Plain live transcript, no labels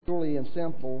purely and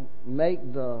simple,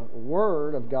 make the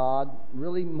Word of God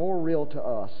really more real to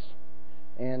us.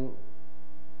 And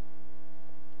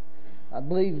I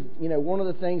believe, one of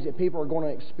the things that people are going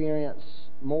to experience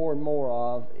more and more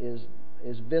of is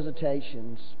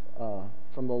visitations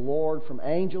from the Lord, from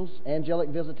angels, angelic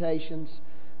visitations.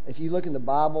 If you look in the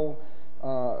Bible,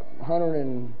 at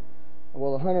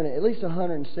least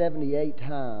 178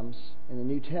 times in the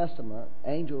New Testament,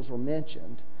 angels were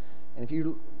mentioned. And if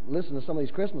you listen to some of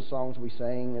these Christmas songs we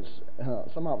sing, it's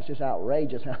somehow it's just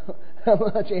outrageous how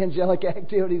much angelic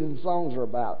activity the songs are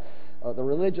about. The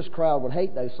religious crowd would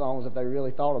hate those songs if they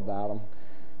really thought about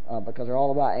them, because they're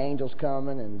all about angels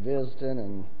coming and visiting,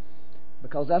 and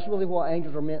because that's really what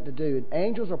angels are meant to do.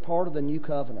 Angels are part of the new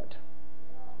covenant.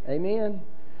 Amen?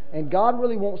 And God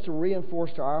really wants to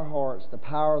reinforce to our hearts the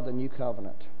power of the new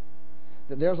covenant.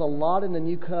 That there's a lot in the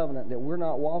new covenant that we're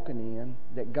not walking in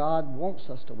that God wants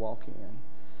us to walk in.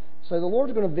 So the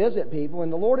Lord's going to visit people,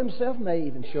 and the Lord Himself may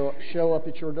even show up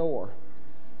at your door.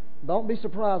 Don't be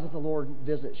surprised if the Lord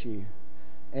visits you.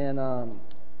 And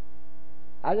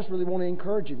I just really want to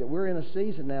encourage you that we're in a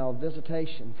season now of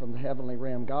visitation from the heavenly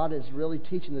realm. God is really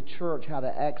teaching the church how to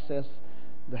access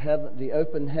the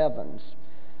open heavens.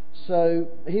 So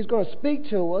He's going to speak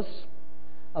to us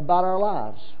about our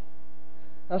lives.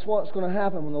 That's what's going to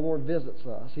happen when the Lord visits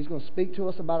us. He's going to speak to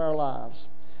us about our lives.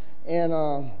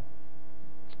 And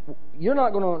you're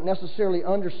not going to necessarily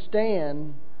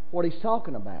understand what He's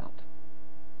talking about.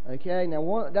 Okay?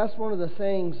 Now, that's one of the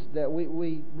things that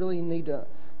we really need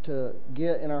to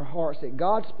get in our hearts, that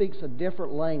God speaks a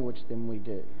different language than we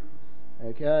do.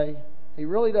 Okay? He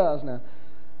really does. Now,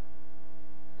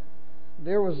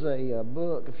 there was a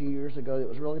book a few years ago that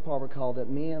was really popular called that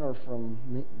Men Are From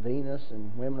Venus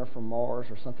and Women Are From Mars,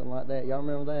 or something like that. Y'all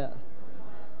remember that?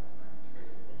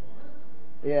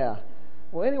 Yeah.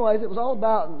 Well, anyways, it was all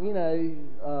about,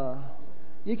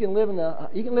 you can live in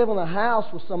a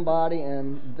house with somebody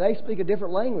and they speak a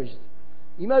different language.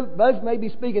 Both may be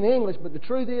speaking English, but the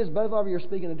truth is both of you are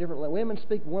speaking a different language. Women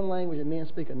speak one language and men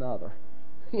speak another.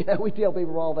 We tell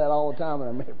people all that all the time in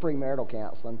our premarital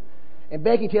counseling. And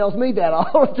Becky tells me that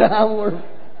all the time.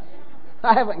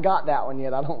 I haven't got that one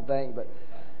yet, I don't think.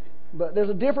 But there's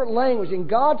a different language, and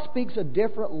God speaks a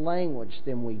different language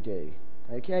than we do.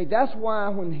 Okay? That's why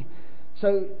when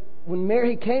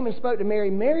He came and spoke to Mary,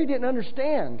 Mary didn't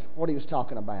understand what He was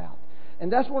talking about.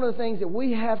 And that's one of the things that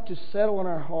we have to settle in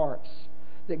our hearts.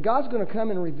 That God's going to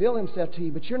come and reveal Himself to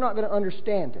you, but you're not going to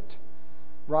understand it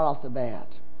right off the bat.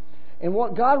 And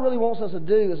what God really wants us to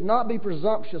do is not be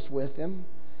presumptuous with Him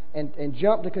and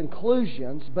jump to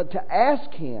conclusions, but to ask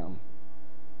Him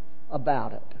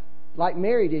about it. Like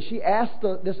Mary did. She asked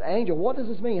this angel, what does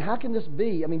this mean? How can this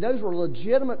be? I mean, those were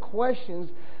legitimate questions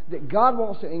that God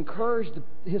wants to encourage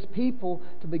His people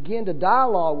to begin to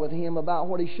dialogue with Him about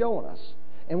what He's showing us.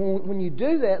 And when you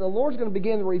do that, the Lord's going to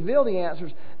begin to reveal the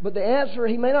answers. But the answer,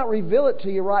 He may not reveal it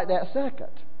to you right that second.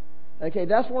 Okay,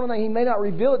 that's one of the things. He may not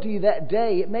reveal it to you that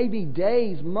day. It may be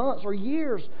days, months, or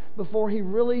years before you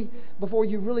really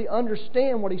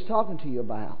understand what He's talking to you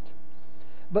about.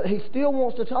 But He still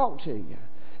wants to talk to you.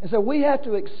 And so we have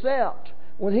to accept,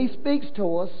 when He speaks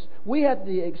to us, we have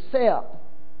to accept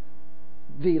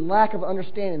the lack of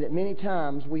understanding that many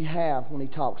times we have when He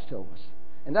talks to us.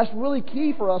 And that's really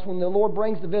key for us when the Lord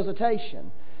brings the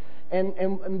visitation.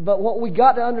 But what we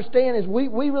got to understand is we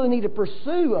really need to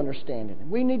pursue understanding.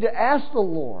 We need to ask the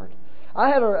Lord. I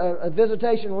had a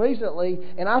visitation recently,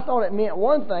 and I thought it meant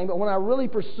one thing, but when I really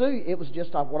pursued it was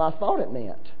just what I thought it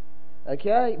meant.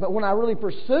 Okay? But when I really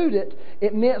pursued it,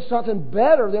 it meant something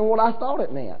better than what I thought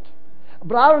it meant.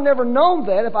 But I would have never known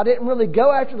that if I didn't really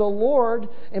go after the Lord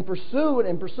and pursue it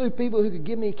and pursue people who could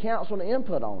give me counsel and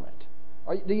input on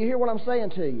it. Do you hear what I'm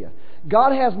saying to you?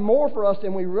 God has more for us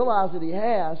than we realize that He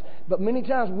has, but many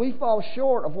times we fall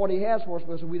short of what He has for us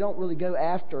because we don't really go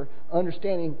after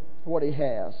understanding what He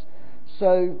has.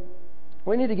 So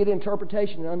we need to get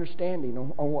interpretation and understanding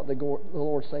on what the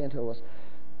Lord's saying to us.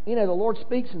 The Lord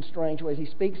speaks in strange ways. He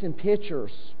speaks in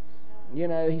pictures.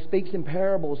 He speaks in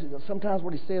parables. Sometimes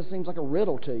what He says seems like a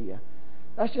riddle to you.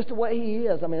 That's just the way He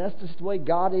is. I mean, that's just the way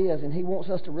God is, and He wants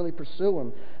us to really pursue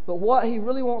Him. But what He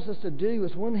really wants us to do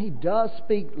is when He does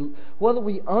speak, whether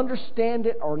we understand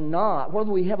it or not,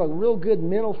 whether we have a real good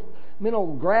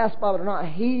mental grasp of it or not,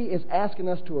 He is asking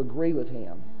us to agree with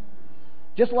Him.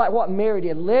 Just like what Mary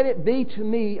did. Let it be to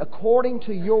me according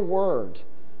to your word.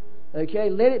 Okay?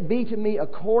 Let it be to me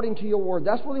according to your word.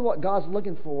 That's really what God's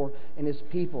looking for in His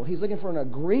people. He's looking for an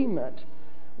agreement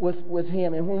with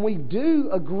Him. And when we do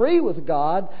agree with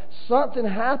God, something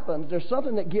happens. There's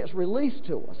something that gets released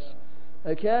to us.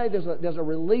 Okay? There's a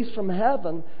release from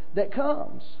heaven that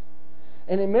comes.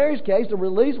 And in Mary's case, the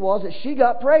release was that she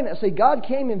got pregnant. See, God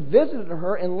came and visited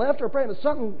her and left her pregnant.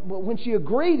 When she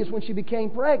agreed is when she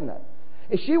became pregnant.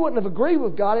 If she wouldn't have agreed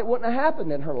with God, it wouldn't have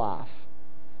happened in her life.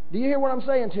 Do you hear what I'm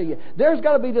saying to you? There's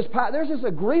got to be this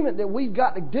agreement that we've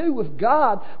got to do with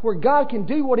God where God can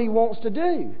do what He wants to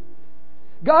do.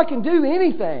 God can do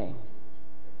anything.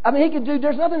 I mean, He can do,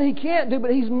 there's nothing He can't do,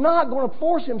 but He's not going to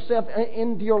force Himself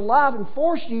into your life and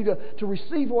force you to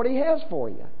receive what He has for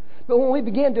you. But when we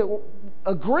begin to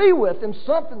agree with Him,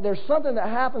 there's something that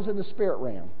happens in the spirit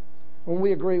realm when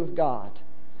we agree with God.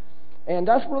 And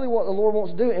that's really what the Lord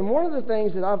wants to do. And one of the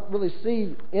things that I really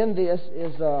see in this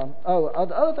is, the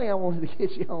other thing I wanted to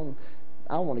get you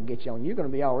on, you're going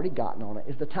to be already gotten on it,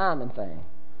 is the timing thing.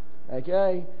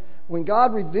 Okay? When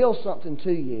God reveals something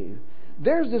to you,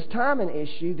 there's this timing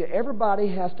issue that everybody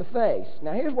has to face.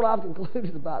 Now, here's what I've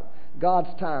concluded about God's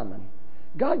timing.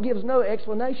 God gives no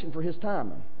explanation for His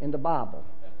timing in the Bible.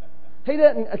 He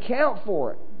doesn't account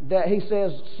for it, that He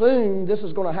says, soon this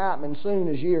is going to happen, and soon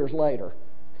is years later.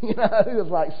 You know,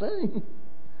 it's like, soon?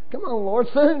 Come on, Lord.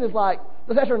 Soon is like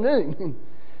this afternoon.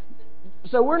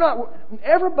 So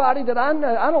everybody that I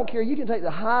know, I don't care, you can take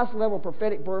the highest level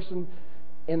prophetic person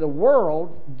in the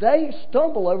world, they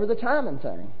stumble over the timing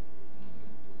thing.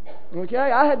 Okay,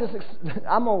 I had this.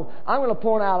 I'm going to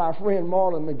point out our friend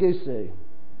Marlon Magusu.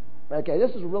 Okay,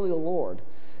 this is really the Lord.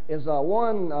 Is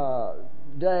one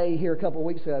day here a couple of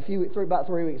weeks ago, about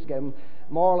 3 weeks ago,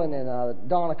 Marlon and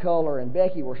Donna Culler and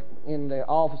Becky were in the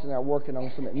office and they were working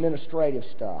on some administrative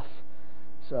stuff.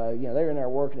 So, they were in there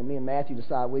working, and me and Matthew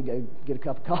decided we'd go get a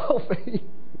cup of coffee.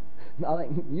 I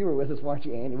think you were with us, weren't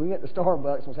you, Andy? We went to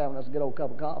Starbucks and was having us a good old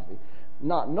cup of coffee.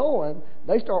 Not knowing,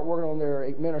 they start working on their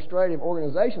administrative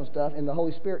organizational stuff, and the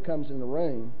Holy Spirit comes in the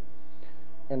room,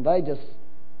 and they just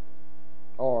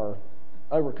are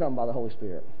overcome by the Holy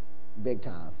Spirit. Big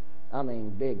time. I mean,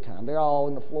 big time. They're all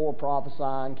on the floor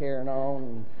prophesying, carrying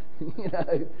on,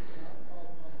 and,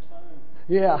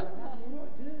 Yeah.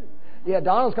 Yeah,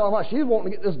 Donna's calling out. She's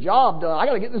wanting to get this job done. I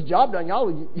got to get this job done.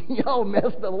 Y'all messed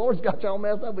up. The Lord's got y'all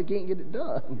messed up. We can't get it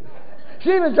done. She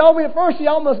even told me at first she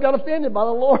almost got offended by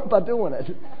the Lord by doing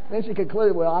it. Then she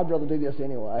concluded, well, I'd rather do this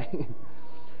anyway.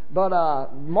 But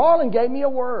Marlon gave me a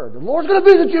word. The Lord's going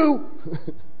to visit you.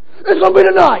 It's going to be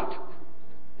tonight.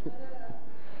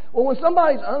 Well, when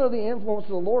somebody's under the influence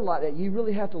of the Lord like that, you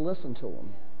really have to listen to him.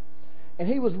 And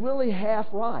he was really half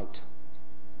right.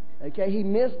 Okay, he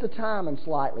missed the timing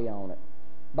slightly on it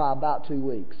by about 2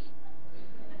 weeks.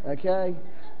 Okay,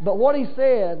 but what he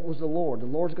said was the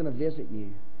Lord's going to visit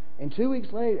you. And 2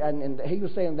 weeks later, and he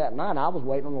was saying that night, I was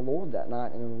waiting on the Lord that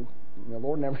night, and the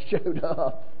Lord never showed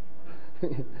up.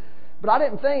 But I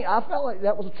felt like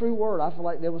that was a true word. I felt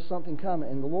like there was something coming.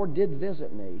 And the Lord did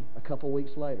visit me a couple of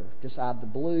weeks later, just out of the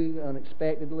blue,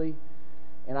 unexpectedly.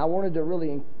 And I wanted to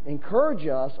really encourage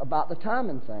us about the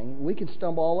timing thing. We can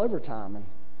stumble all over timing.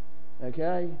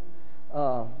 Okay?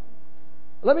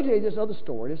 Let me tell you this other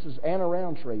story. This is Anna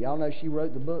Roundtree. Y'all know she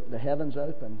wrote the book, The Heavens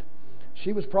Opened.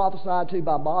 She was prophesied to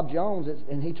by Bob Jones,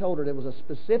 and he told her there was a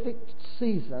specific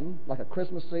season, like a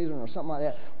Christmas season or something like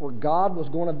that, where God was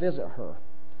going to visit her.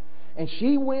 And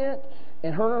she went,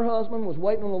 and her husband was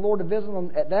waiting on the Lord to visit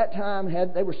them. At that time,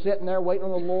 they were sitting there waiting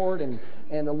on the Lord, and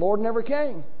the Lord never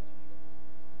came.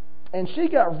 And she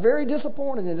got very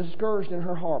disappointed and discouraged in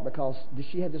her heart because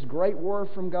she had this great word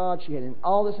from God. She had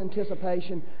all this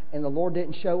anticipation, and the Lord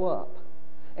didn't show up.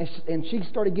 And she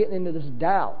started getting into this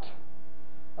doubt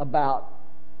about,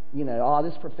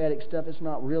 this prophetic stuff, it's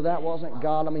not real. That wasn't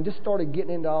God. Just started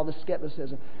getting into all this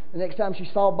skepticism. The next time she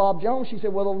saw Bob Jones, she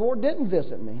said, well, the Lord didn't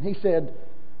visit me. And he said,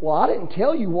 well, I didn't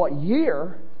tell you what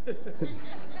year.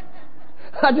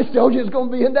 I just told you it's going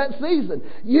to be in that season.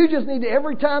 You just need to,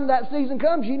 every time that season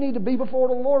comes, you need to be before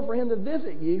the Lord for Him to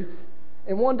visit you.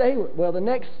 And one day, the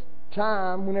next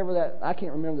time, I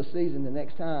can't remember the season, the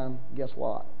next time, guess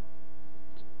what?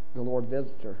 The Lord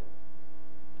visits her.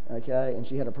 Okay? And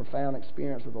she had a profound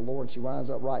experience with the Lord. She winds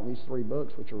up writing these 3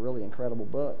 books, which are really incredible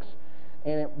books.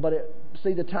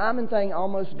 See, the timing thing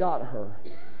almost got her.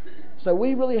 So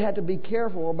we really had to be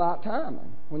careful about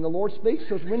timing. When the Lord speaks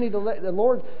to us, we need to let the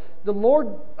Lord,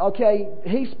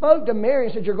 He spoke to Mary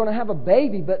and said, you're going to have a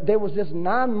baby, but there was this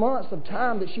 9 months of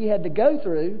time that she had to go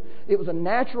through. It was a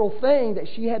natural thing that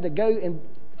she had to go and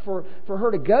for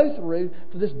her to go through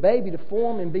for this baby to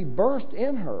form and be birthed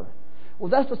in her. Well,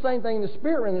 that's the same thing in the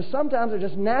spirit realm. Sometimes there's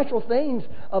just natural things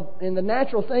in the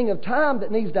natural thing of time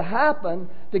that needs to happen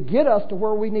to get us to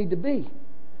where we need to be.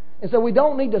 And so we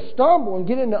don't need to stumble and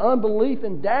get into unbelief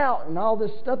and doubt and all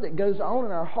this stuff that goes on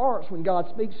in our hearts when God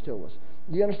speaks to us.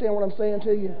 Do you understand what I'm saying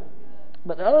to you?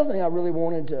 But the other thing I really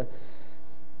wanted to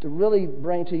really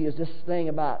bring to you is this thing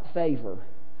about favor.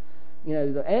 You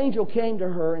know, the angel came to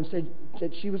her and said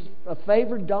that she was a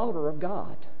favored daughter of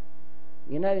God.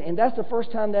 You know, and that's the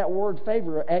first time that word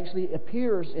favor actually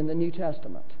appears in the New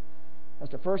Testament.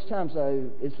 That's the first time, so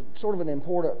it's sort of an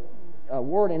important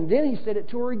word. And then he said it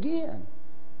to her again.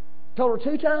 Told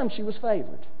her 2 times she was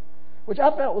favored, which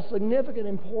I felt was significant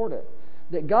and important.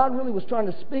 That God really was trying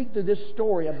to speak through this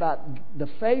story about the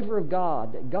favor of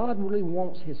God, that God really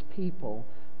wants His people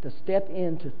to step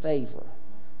into favor.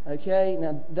 Okay?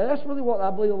 Now, that's really what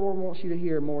I believe the Lord wants you to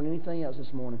hear more than anything else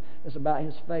this morning. It's about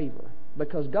His favor.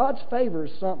 Because God's favor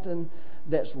is something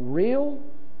that's real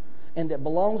and that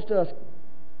belongs to us.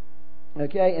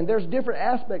 Okay? And there's different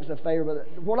aspects of favor,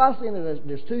 but what I see in it is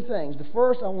there's 2 things. The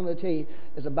first I want to tell you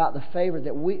is about the favor that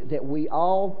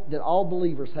all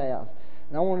believers have.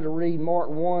 And I wanted to read Mark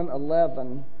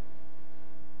 1:11,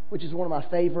 which is one of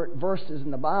my favorite verses in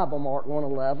the Bible, Mark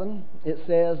 1:11. It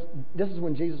says, this is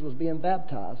when Jesus was being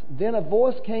baptized. Then a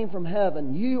voice came from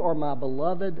heaven, "You are my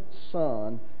beloved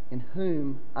Son, in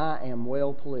whom I am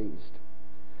well pleased."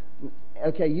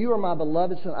 Okay, you are my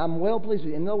beloved Son. I'm well pleased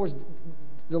with you. In other words,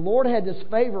 the Lord had this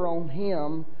favor on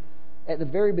Him at the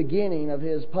very beginning of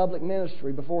His public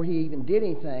ministry before He even did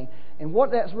anything. And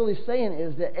what that's really saying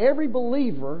is that every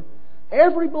believer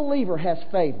has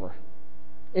favor.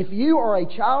 If you are a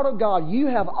child of God, you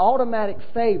have automatic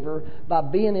favor by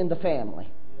being in the family.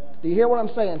 Do you hear what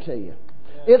I'm saying to you?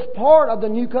 It's part of the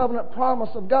new covenant promise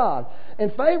of God. And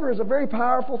favor is a very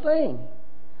powerful thing.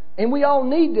 And we all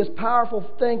need this powerful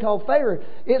thing called favor.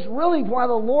 It's really why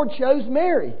the Lord chose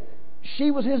Mary. She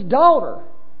was His daughter.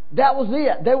 That was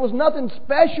it. There was nothing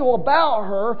special about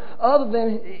her other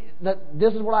than that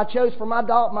this is what I chose for my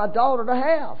daughter to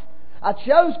have. I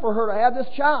chose for her to have this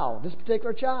child, this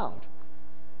particular child.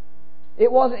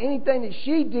 It wasn't anything that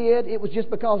she did. It was just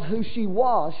because who she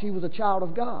was. She was a child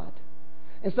of God.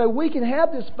 And so we can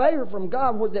have this favor from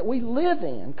God that we live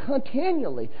in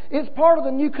continually. It's part of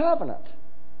the new covenant.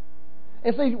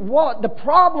 And see, what the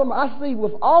problem I see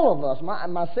with all of us,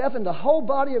 myself and the whole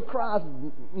body of Christ,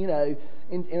 you know,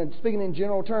 in speaking in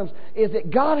general terms, is that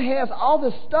God has all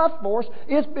this stuff for us.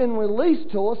 It's been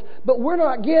released to us, but we're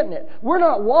not getting it. We're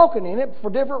not walking in it for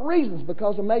different reasons,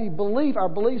 because of maybe our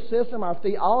belief system, our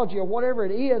theology, or whatever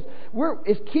it is.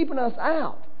 It's keeping us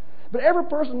out. But every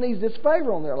person needs this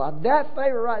favor on their life. That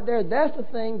favor right there, that's the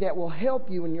thing that will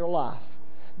help you in your life.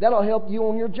 That'll help you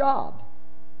on your job.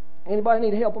 Anybody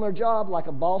need help on their job, like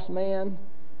a boss man?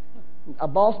 A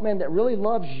boss man that really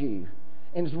loves you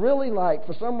and is really, like,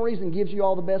 for some reason gives you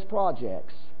all the best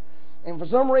projects. And for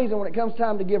some reason, when it comes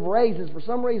time to give raises, for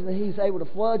some reason he's able to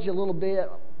fudge a little bit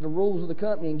the rules of the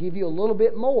company and give you a little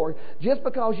bit more just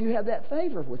because you have that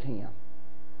favor with him.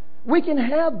 We can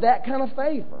have that kind of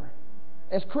favor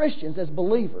as Christians, as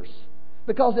believers,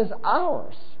 because it's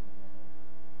ours.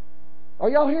 Are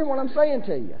y'all hearing what I'm saying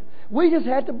to you? We just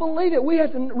have to believe it. We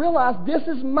have to realize this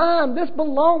is mine. This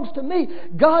belongs to me.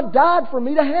 God died for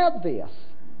me to have this.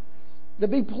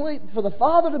 For the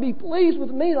Father to be pleased with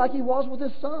me like He was with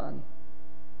His Son.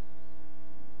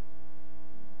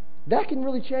 That can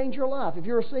really change your life. If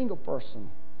you're a single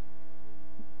person,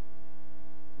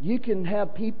 you can have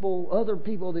other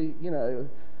people,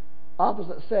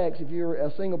 opposite sex. If you're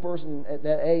a single person at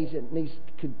that age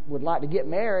that would like to get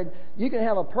married, you can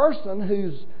have a person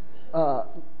who's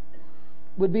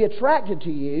would be attracted to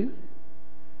you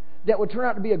that would turn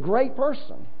out to be a great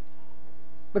person.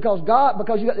 Because you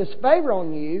got this favor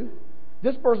on you,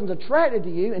 this person's attracted to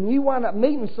you, and you wind up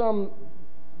meeting some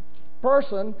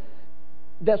person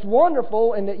that's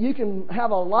wonderful, and that you can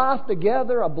have a life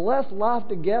together, a blessed life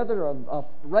together,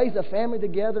 raise a family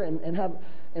together,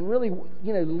 and really,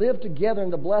 live together in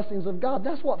the blessings of God.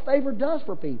 That's what favor does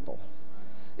for people.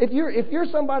 If you're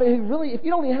somebody if you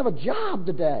don't even have a job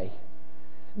today,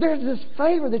 there's this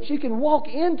favor that you can walk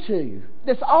into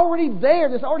that's already there,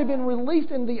 that's already been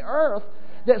released in the earth,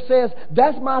 that says,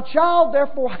 that's my child,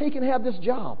 therefore he can have this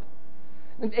job.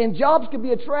 And jobs can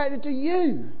be attracted to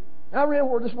you. I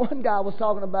remember where this one guy was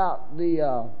talking about I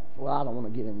don't want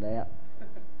to get into that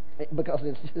because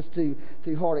it's just too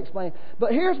hard to explain.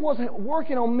 But here's what's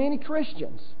working on many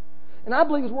Christians. And I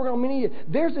believe it's working on many of you.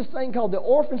 There's this thing called the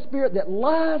orphan spirit that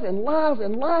lies and lies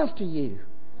and lies to you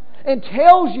and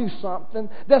tells you something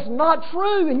that's not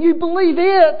true, and you believe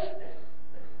it.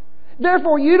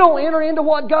 Therefore, you don't enter into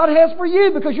what God has for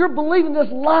you because you're believing this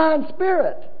lying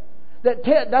spirit.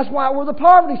 That's where the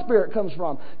poverty spirit comes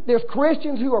from. There's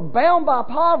Christians who are bound by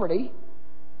poverty,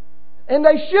 and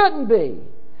they shouldn't be.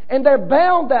 And they're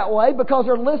bound that way because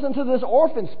they're listening to this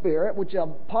orphan spirit, which a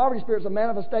poverty spirit is a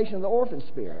manifestation of the orphan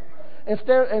spirit.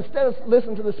 instead of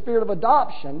listening to the spirit of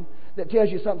adoption that tells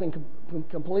you something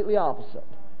completely opposite.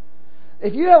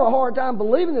 If you have a hard time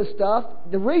believing this stuff,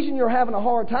 the reason you're having a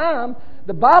hard time,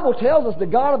 the Bible tells us the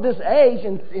God of this age,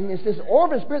 and it's this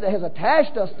orphan spirit that has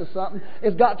attached us to something,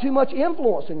 has got too much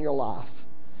influence in your life.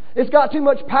 It's got too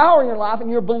much power in your life,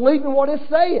 and you're believing what it's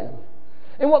saying.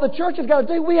 And what the church has got to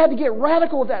do, we have to get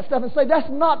radical with that stuff and say, that's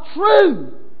not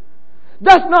true.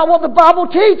 That's not what the Bible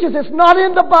teaches. It's not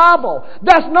in the Bible.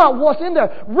 That's not what's in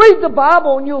there. Read the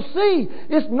Bible and you'll see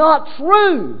it's not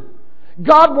true.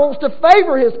 God wants to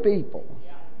favor His people.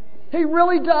 He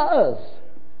really does.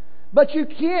 But you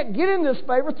can't get in this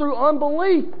favor through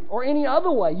unbelief or any other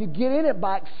way. You get in it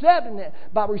by accepting it,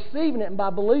 by receiving it, and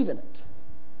by believing it.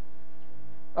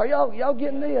 Are y'all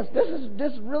getting this?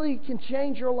 This really can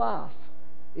change your life.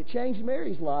 It changed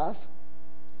Mary's life.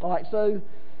 All right, so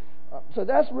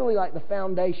that's really like the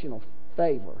foundational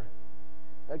favor.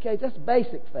 Okay, that's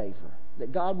basic favor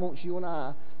that God wants you and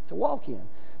I to walk in.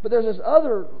 But there's this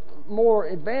other more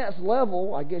advanced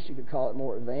level, I guess you could call it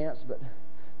more advanced, but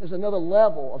there's another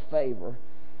level of favor.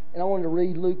 And I wanted to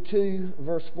read Luke 2,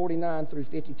 verse 49 through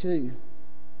 52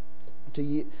 to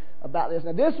you about this.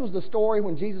 Now, this was the story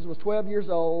when Jesus was 12 years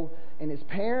old, and his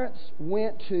parents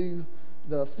went to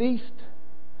the feast,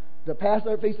 the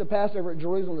Passover feast of Passover at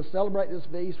Jerusalem to celebrate this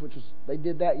feast, which was, they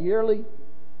did that yearly.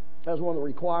 That was one of the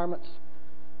requirements.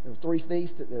 There were 3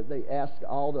 feasts that they asked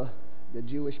all the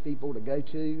Jewish people to go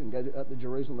to and go up to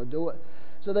Jerusalem to do it.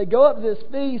 So they go up to this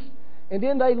feast, and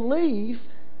then they leave,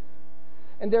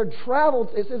 and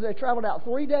it says they traveled out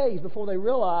 3 days before they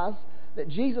realized that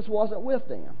Jesus wasn't with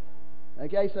them.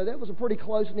 Okay, so that was a pretty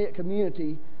close-knit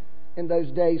community in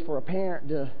those days for a parent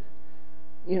to,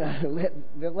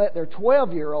 let their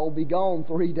 12-year-old be gone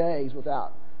 3 days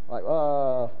without,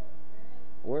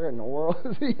 where in the world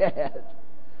is he at?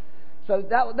 So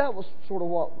that was sort of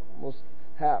what was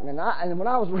happening. And when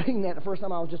I was reading that the first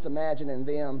time, I was just imagining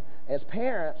them as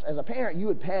parents. As a parent, you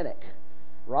would panic,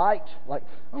 right? Like,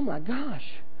 oh my gosh,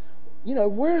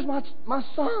 where's my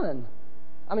son?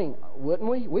 I mean, wouldn't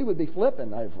we? We would be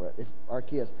flipping over it if our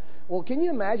kids. Well, can you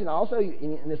imagine also,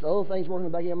 and this other thing's working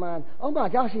in the back of your mind, oh my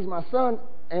gosh, he's my son,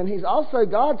 and he's also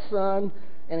God's son,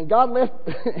 and God left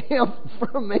him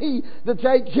for me to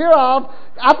take care of.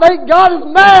 I think God is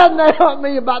mad now at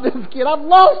me about this kid. I've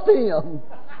lost him.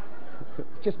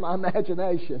 Just my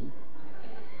imagination.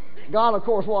 God, of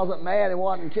course, wasn't mad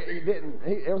and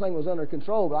everything was under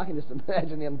control, but I can just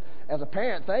imagine him as a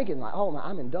parent thinking like, oh,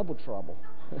 I'm in double trouble.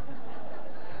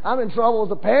 I'm in trouble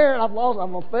as a parent.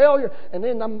 I'm a failure. And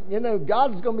then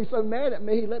God's going to be so mad at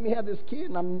me. He let me have this kid,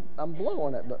 and I'm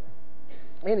blowing it. But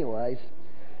anyways,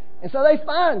 and so they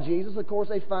find Jesus. Of course,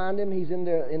 they find him. He's in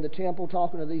the temple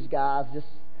talking to these guys, just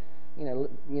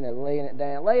laying it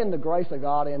down, laying the grace of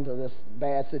God into this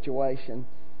bad situation.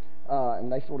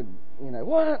 And they sort of,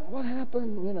 what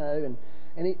happened?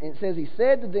 And it says he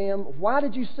said to them, "Why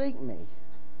did you seek me?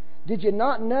 Did you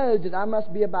not know that I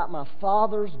must be about my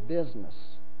Father's business?"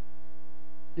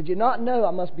 Did you not know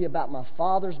I must be about my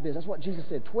Father's business? That's what Jesus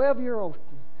said. 12-year-old.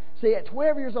 See, at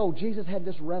 12 years old, Jesus had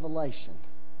this revelation.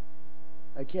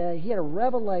 Okay? He had a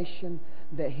revelation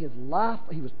that his life,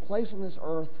 he was placed on this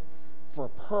earth for a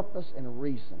purpose and a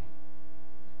reason.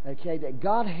 Okay? That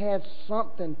God had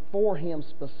something for him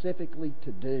specifically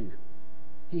to do.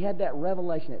 He had that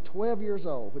revelation at 12 years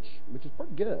old, which is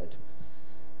pretty good.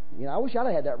 I wish I'd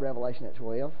have had that revelation at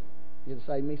 12. It'd have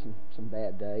saved me some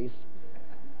bad days.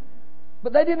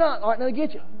 But they did not. All right, now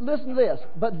get you. Listen to this.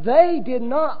 But they did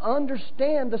not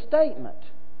understand the statement.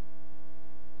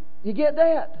 You get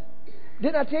that?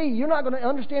 Didn't I tell you, you're not going to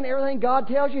understand everything God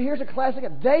tells you? Here's a classic.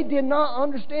 They did not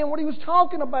understand what he was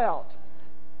talking about.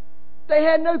 They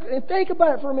had no... And think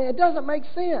about it for a minute. It doesn't make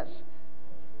sense.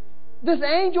 This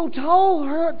angel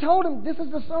told him, this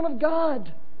is the Son of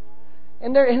God.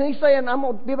 And he's saying, I'm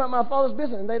going to be about my Father's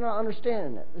business. And they're not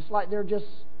understanding it. It's like they're just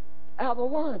out to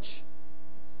lunch.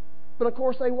 But of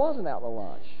course they wasn't out to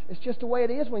lunch. It's just the way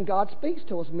it is when God speaks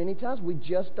to us many times. We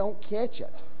just don't catch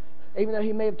it. Even though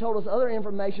he may have told us other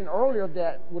information earlier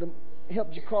that would have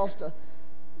helped you cross the...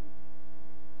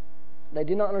 They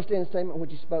did not understand the statement which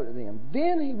he spoke to them.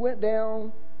 Then he went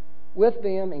down with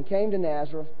them and came to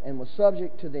Nazareth and was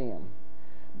subject to them.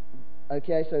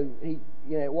 Okay, so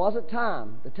it wasn't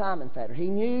time, the timing factor. He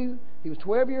knew, he was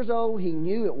 12 years old, he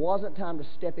knew it wasn't time to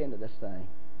step into this thing.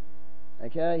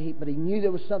 Okay, but he knew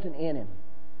there was something in him.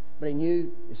 But he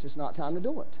knew it's just not time to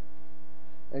do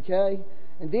it. Okay,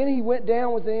 and then he went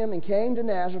down with them and came to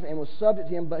Nazareth and was subject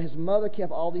to him, but his mother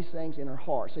kept all these things in her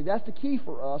heart. See, that's the key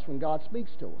for us when God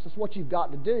speaks to us. That's what you've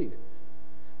got to do.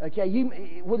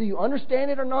 Okay, whether you understand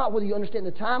it or not, whether you understand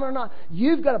the time or not,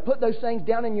 you've got to put those things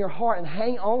down in your heart and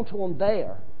hang on to them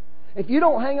there. If you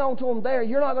don't hang on to them there,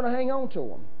 you're not going to hang on to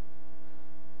them.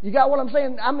 You got what I'm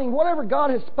saying? I mean, whatever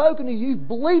God has spoken to you, you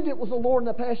believed it was the Lord in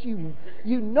the past. You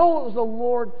know it was the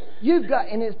Lord. You've got,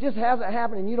 and it just hasn't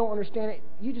happened, and you don't understand it.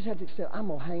 You just have to accept. I'm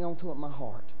going to hang on to it in my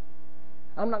heart.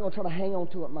 I'm not going to try to hang on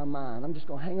to it in my mind. I'm just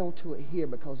going to hang on to it here,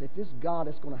 because if it's God,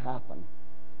 it's going to happen.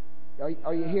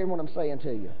 Are you hearing what I'm saying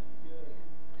to you?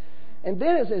 And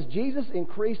then it says, Jesus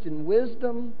increased in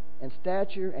wisdom and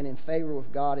stature and in favor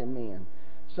with God and men.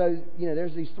 So,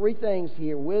 there's these three things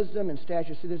here, wisdom and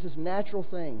stature. See, there's this natural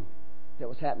thing that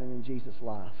was happening in Jesus'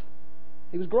 life.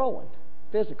 He was growing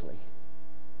physically.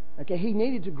 Okay, he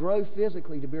needed to grow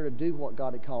physically to be able to do what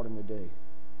God had called him to do.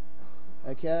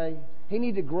 Okay? He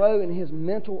needed to grow in his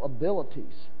mental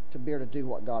abilities to be able to do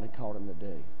what God had called him to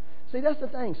do. See, that's the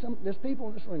thing. There's people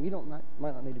in this room,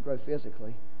 might not need to grow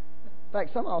physically. In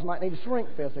fact, some of us might need to shrink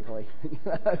physically.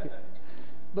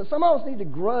 But some of us need to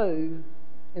grow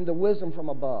in the wisdom from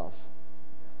above.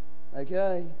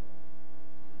 Okay?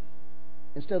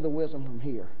 Instead of the wisdom from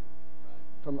here,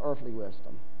 from earthly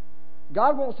wisdom.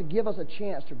 God wants to give us a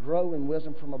chance to grow in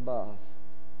wisdom from above.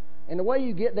 And the way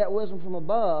you get that wisdom from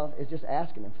above is just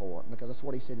asking Him for it, because that's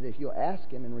what He said to do. If you'll ask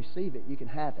Him and receive it, you can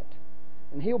have it.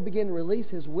 And He'll begin to release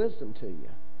His wisdom to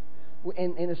you.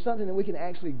 And it's something that we can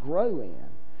actually grow in.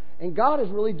 And God is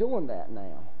really doing that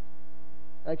now.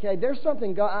 Okay, there's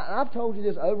something I've told you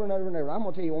this over and over and over. I'm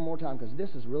going to tell you one more time, because this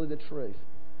is really the truth.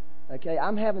 Okay,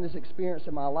 I'm having this experience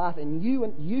in my life, and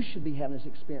you should be having this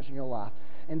experience in your life.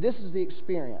 And this is the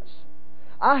experience.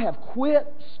 I have quit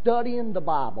studying the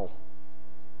Bible,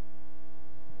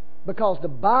 because the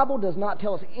Bible does not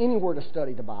tell us anywhere to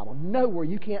study the Bible. Nowhere.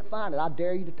 You can't find it.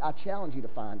 I challenge you to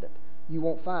find it. You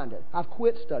won't find it. I've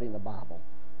quit studying the Bible.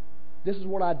 This is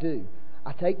what I do.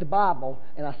 I take the Bible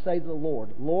and I say to the Lord,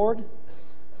 Lord,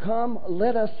 come,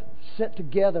 let us sit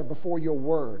together before your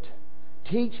Word.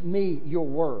 Teach me your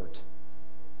Word.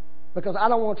 Because I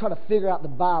don't want to try to figure out the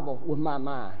Bible with my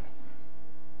mind.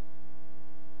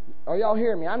 Are y'all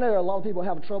hearing me? I know a lot of people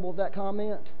have trouble with that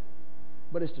comment,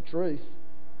 but it's the truth.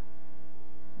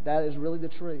 That is really the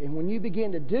truth. And when you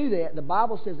begin to do that, the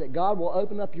Bible says that God will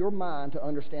open up your mind to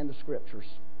understand the Scriptures.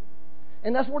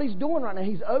 And that's what He's doing right now.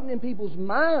 He's opening people's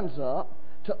minds up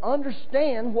to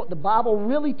understand what the Bible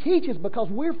really teaches, because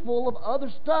we're full of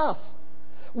other stuff.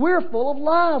 We're full of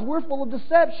lies. We're full of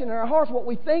deception in our hearts, what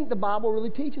we think the Bible really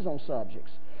teaches on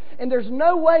subjects. And there's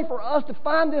no way for us to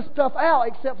find this stuff out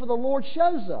except for the Lord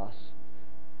shows us.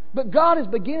 But God is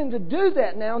beginning to do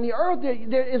that now on the earth.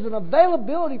 There is an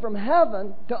availability from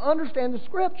heaven to understand the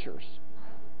Scriptures.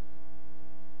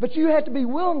 But you have to be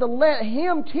willing to let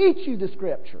Him teach you the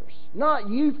Scriptures, not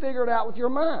you figure it out with your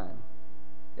mind.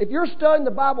 If you're studying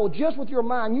the Bible just with your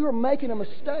mind, you are making a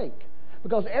mistake,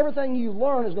 because everything you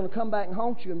learn is going to come back and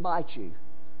haunt you and bite you.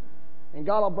 And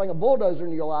God will bring a bulldozer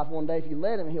into your life one day if you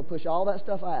let Him, and He'll push all that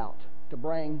stuff out to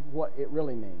bring what it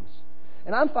really means.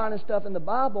 And I'm finding stuff in the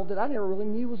Bible that I never really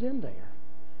knew was in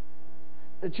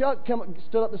there. Chuck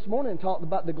stood up this morning and talked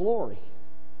about the glory.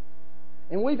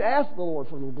 And we've asked the Lord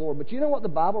for the glory. But you know what the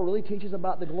Bible really teaches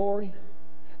about the glory?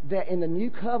 That in the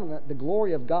new covenant, the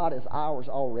glory of God is ours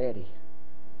already.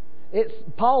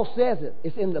 Paul says it.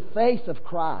 It's in the face of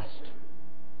Christ.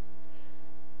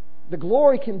 The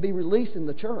glory can be released in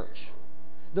the church.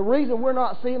 The reason we're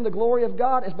not seeing the glory of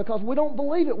God is because we don't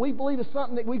believe it. We believe it's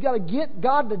something that we've got to get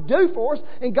God to do for us.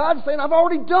 And God's saying, I've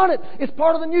already done it. It's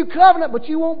part of the new covenant, but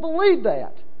you won't believe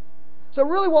that. So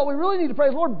really what we really need to pray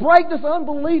is, Lord, break this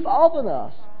unbelief off in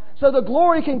us, so the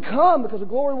glory can come, because the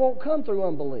glory won't come through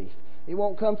unbelief. It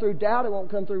won't come through doubt. It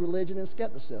won't come through religion and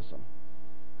skepticism.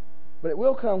 But it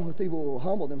will come with people who will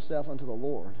humble themselves unto the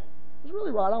Lord. It's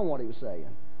really right on what he was saying.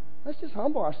 Let's just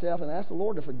humble ourselves and ask the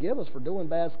Lord to forgive us for doing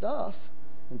bad stuff,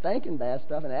 and thinking bad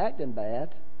stuff, and acting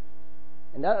bad.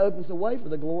 And that opens the way for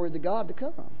the glory of the God to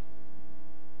come.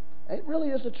 It really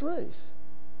is the truth.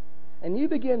 And you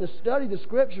begin to study the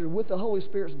Scripture with the Holy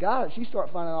Spirit's guidance, you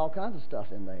start finding all kinds of stuff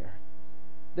in there.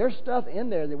 There's stuff in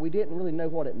there that we didn't really know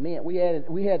what it meant. We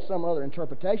had some other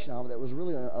interpretation of it that was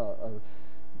really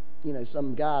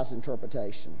some guy's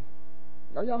interpretation.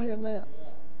 Are y'all hearing that?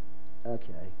 Yeah.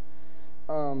 Okay.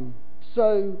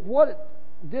 So what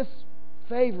this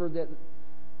favor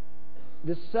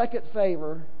this second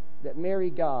favor that Mary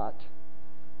got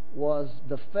was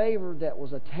the favor that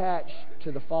was attached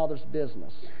to the Father's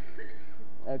business.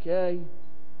 Okay?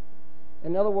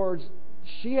 In other words,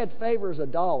 she had favor as a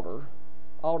daughter,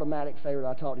 automatic favor that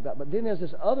I talked about, but then there's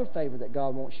this other favor that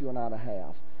God wants you and I to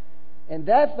have. And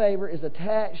that favor is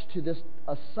attached to this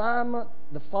assignment,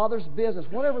 the Father's business,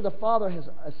 whatever the Father has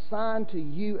assigned to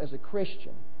you as a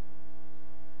Christian.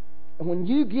 And when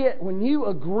you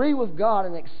agree with God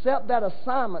and accept that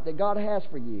assignment that God has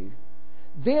for you,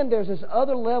 then there's this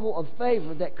other level of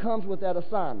favor that comes with that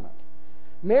assignment.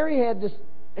 Mary had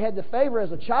the favor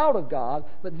as a child of God,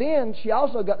 but then she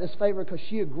also got this favor because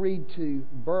she agreed to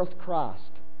birth Christ.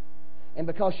 And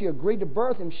because she agreed to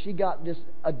birth Him, she got this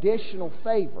additional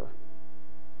favor.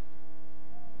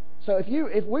 So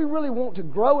if we really want to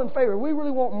grow in favor, if we really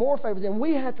want more favor, then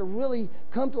we have to really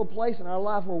come to a place in our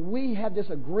life where we have this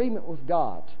agreement with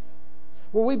God.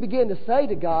 Where we begin to say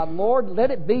to God, Lord, let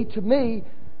it be to me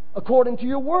according to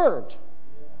your word.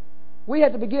 We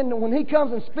have to begin to, when He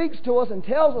comes and speaks to us and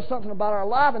tells us something about our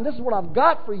life, and this is what I've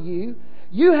got for you,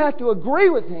 you have to agree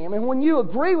with Him. And when you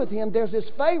agree with Him, there's this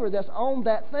favor that's on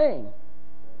that thing.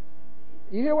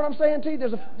 You hear what I'm saying to you?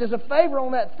 There's a favor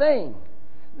on that thing.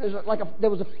 There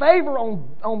was a favor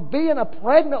on being a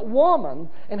pregnant woman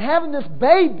and having this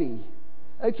baby.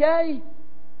 Okay?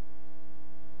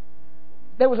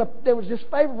 There was this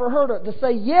favor for her to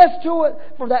say yes to it,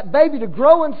 for that baby to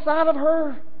grow inside of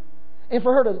her, and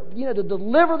for her to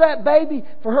deliver that baby,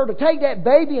 for her to take that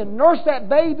baby and nurse that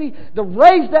baby, to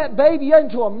raise that baby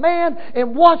into a man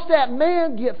and watch that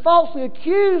man get falsely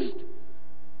accused.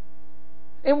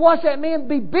 And watch that man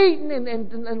be beaten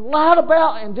and lied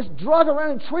about and just drug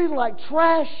around and treated like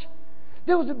trash.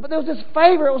 There was this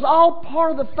favor. It was all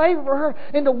part of the favor for her.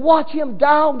 And to watch Him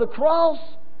die on the cross.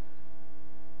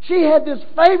 She had this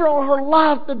favor on her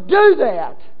life to do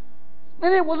that.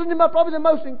 And it was probably the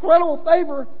most incredible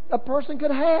favor a person could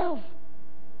have.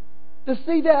 To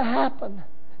see that happen.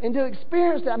 And to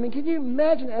experience that. I mean, can you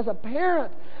imagine as a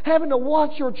parent having to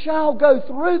watch your child go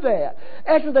through that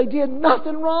after they did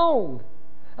nothing wrong?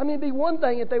 I mean, it'd be one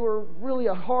thing if they were really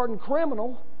a hardened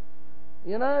criminal.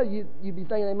 You know, you'd be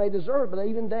thinking they may deserve it. But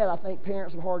even that, I think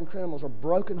parents of hardened criminals are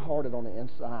brokenhearted on the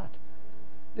inside.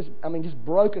 Just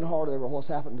brokenhearted over what's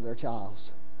happened to their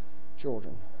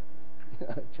children.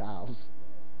 Childs.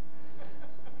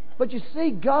 But you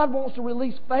see, God wants to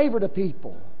release favor to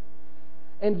people.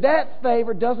 And that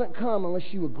favor doesn't come unless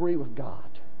you agree with God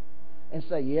and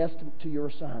say yes to your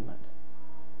assignment.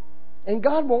 And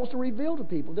God wants to reveal to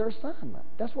people their assignment.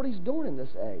 That's what He's doing in this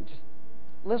age.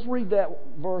 Let's read that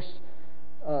verse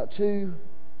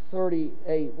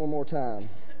 2:38 one more time.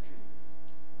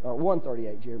 Or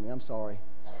 1:38, Jeremy, I'm sorry.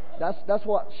 That's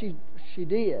what she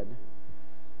did.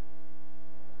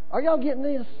 Are y'all getting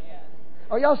this?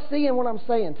 Are y'all seeing what I'm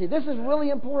saying to you? This is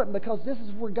really important because this is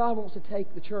where God wants to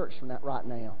take the church from that right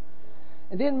now.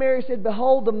 And then Mary said,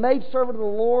 Behold, the maidservant of the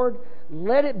Lord,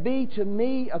 let it be to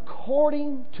me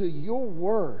according to your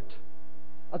word.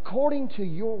 According to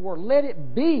your word. Let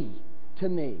it be to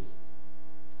me.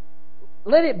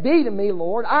 Let it be to me,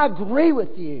 Lord. I agree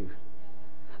with you.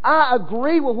 I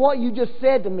agree with what you just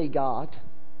said to me, God.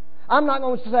 I'm not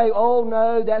going to say, oh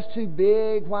no, that's too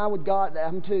big. Why would God,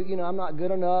 I'm not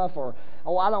good enough, or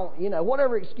I don't,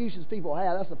 whatever excuses people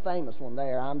have. That's a famous one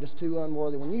there. I'm just too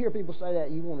unworthy. When you hear people say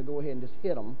that, you want to go ahead and just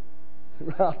hit them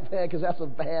right there, because that's a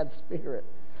bad spirit.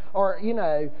 Or,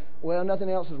 well, nothing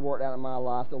else has worked out in my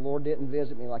life. The Lord didn't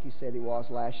visit me like He said He was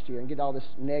last year, and get all this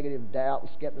negative doubt and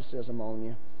skepticism on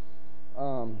you.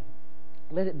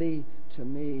 Let it be to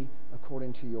me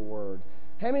according to your word.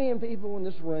 How many people in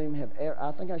this room have ever,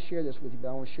 I think I shared this with you, but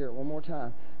I want to share it one more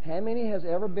time. How many has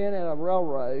ever been at a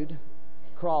railroad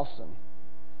crossing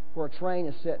where a train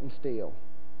is sitting still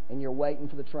and you're waiting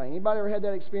for the train? Anybody ever had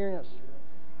that experience?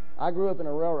 I grew up in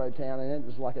a railroad town, and it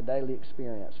was like a daily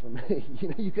experience for me.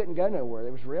 You couldn't go nowhere.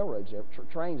 There was railroads,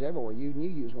 trains everywhere. You knew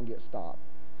you was going to get stopped.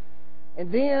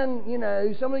 And then,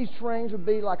 some of these trains would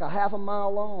be like a half a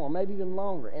mile long or maybe even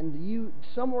longer. And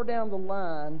somewhere down the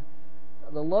line,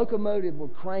 the locomotive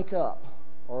would crank up,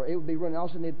 or it would be running. All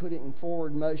of a sudden, they'd put it in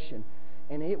forward motion,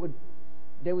 and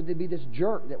there would be this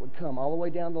jerk that would come all the way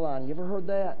down the line. You ever heard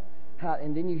that?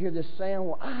 And then you hear this sound.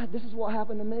 Well, this is what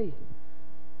happened to me.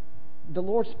 The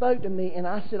Lord spoke to me, and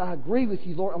I said, I agree with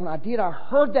you, Lord. And when I did, I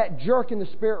heard that jerk in the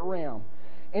spirit realm,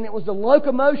 and it was the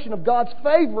locomotion of God's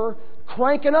favor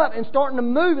cranking up and starting to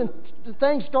move, and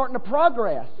things starting to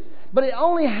progress. But it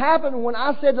only happened when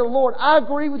I said to the Lord, I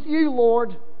agree with you,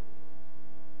 Lord.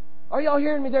 Are y'all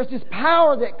hearing me? There's this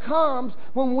power that comes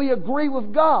when we agree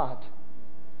with God.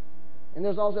 And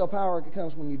there's also a power that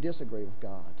comes when you disagree with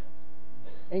God.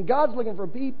 And God's looking for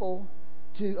people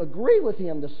to agree with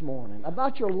Him this morning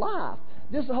about your life.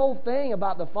 This whole thing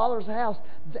about the Father's house,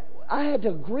 I had to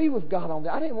agree with God on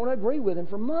that. I didn't want to agree with Him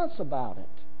for months about it.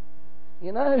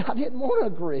 I didn't want to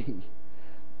agree.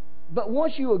 But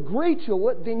once you agree to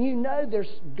it, then you know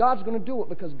God's going to do it,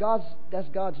 because that's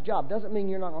God's job. Doesn't mean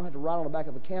you're not going to have to ride on the back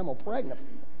of a camel pregnant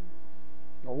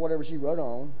or whatever she rode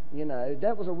on.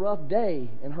 That was a rough day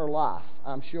in her life,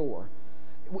 I'm sure.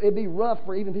 It'd be rough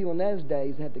for even people in those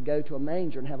days to have to go to a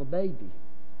manger and have a baby.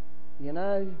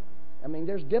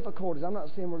 There's difficulties. I'm not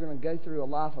saying we're going to go through a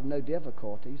life of no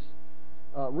difficulties.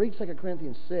 Read 2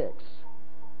 Corinthians 6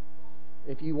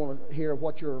 if you want to hear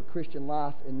what your Christian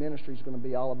life and ministry is going to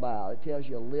be all about. It tells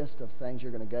you a list of things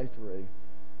you're going to go through.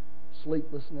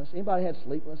 Sleeplessness. Anybody had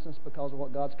sleeplessness because of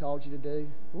what God's called you to do?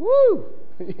 Woo!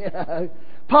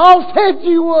 Paul said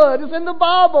you would. It's in the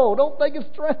Bible. Don't think it's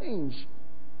strange.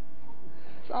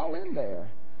 It's all in there.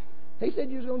 He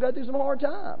said you was going to go through some hard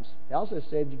times. He also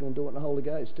said you're going to do it in the Holy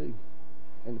Ghost too.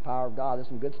 In the power of God. There's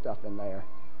some good stuff in there.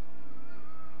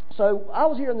 So I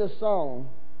was hearing this song,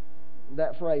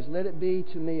 that phrase, let it be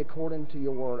to me according to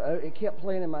your word. It kept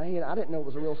playing in my head. I didn't know it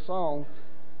was a real song.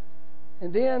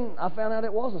 And then I found out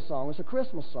it was a song. It's a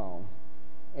Christmas song.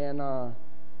 And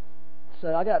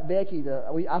so I got Becky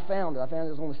I found it. I found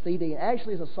it was on the CD. And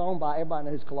actually it's a song by, everybody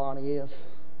knows who Kalani is.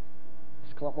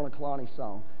 It's one of Kalani's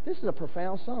songs. This is a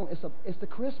profound song. It's the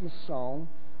Christmas song.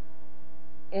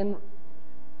 And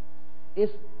it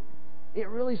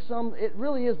really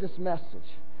is this message.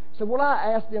 So what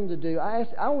I asked them to do, I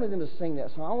wanted them to sing that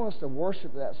song. I want us to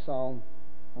worship that song.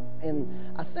 And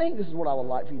I think this is what I would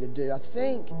like for you to do. I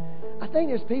think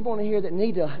there's people in here that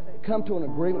need to come to an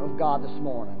agreement with God this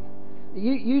morning.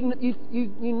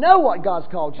 You know what God's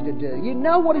called you to do. You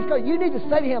know what He's called. You need to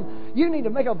say to Him, you need to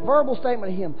make a verbal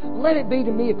statement to Him. Let it be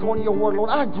to me according to your word, Lord.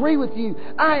 I agree with you.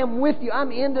 I am with you.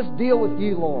 I'm in this deal with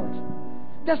you, Lord.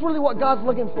 That's really what God's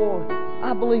looking for,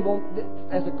 I believe,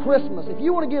 as a Christmas. If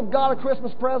you want to give God a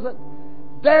Christmas present,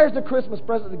 there's the Christmas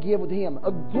present to give with Him.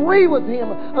 Agree with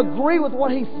Him. Agree with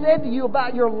what He said to you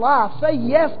about your life. Say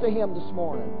yes to Him this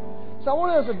morning. So I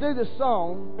want us to do this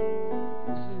song.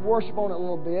 Let's just worship on it a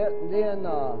little bit. And then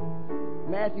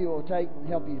Matthew will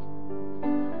help you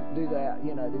do that,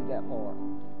 do that part.